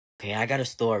Okay, I got a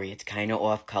story. It's kind of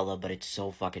off color, but it's so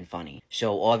fucking funny.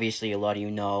 So, obviously, a lot of you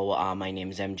know, my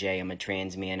name is MJ. I'm a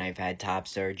trans man. I've had top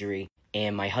surgery.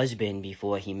 And my husband,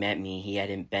 before he met me, he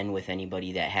hadn't been with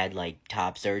anybody that had, like,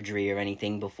 top surgery or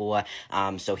anything before.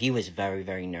 So he was very,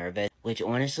 very nervous, which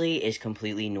honestly is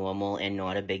completely normal and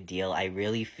not a big deal. I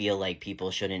really feel like people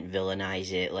shouldn't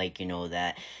villainize it, like,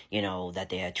 that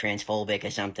they're transphobic or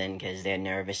something because they're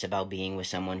nervous about being with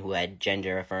someone who had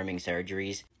gender-affirming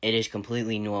surgeries. It is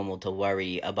completely normal to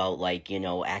worry about, like,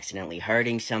 accidentally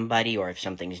hurting somebody, or if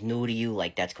something's new to you,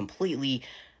 like, that's completely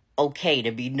okay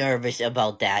to be nervous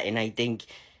about that. And I think,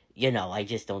 I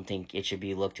just don't think it should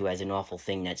be looked to as an awful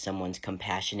thing that someone's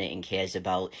compassionate and cares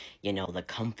about, the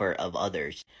comfort of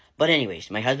others. But anyways,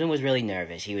 my husband was really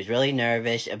nervous. He was really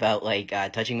nervous about, like,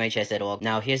 touching my chest at all.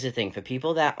 Now, here's the thing. For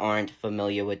people that aren't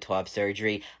familiar with top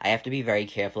surgery, I have to be very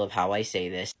careful of how I say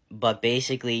this. But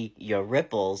basically, your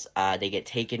ripples, they get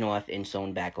taken off and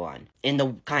sewn back on. In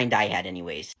the kind I had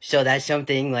anyways. So that's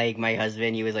something, like, my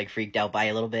husband, he was, like, freaked out by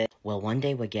a little bit. Well, one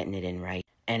day we're getting it in, right?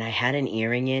 And I had an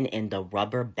earring in, and the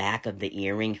rubber back of the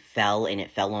earring fell, and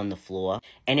it fell on the floor.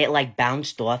 And it, like,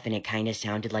 bounced off, and it kind of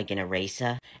sounded like an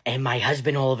eraser. And my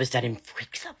husband all of a sudden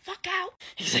freaks the fuck out.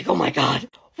 He's like, oh my god,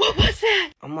 what was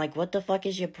that? I'm like, what the fuck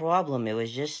is your problem? It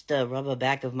was just the rubber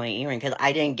back of my earring. Because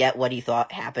I didn't get what he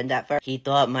thought happened at first. He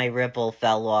thought my ripple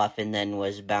fell off and then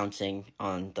was bouncing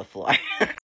on the floor.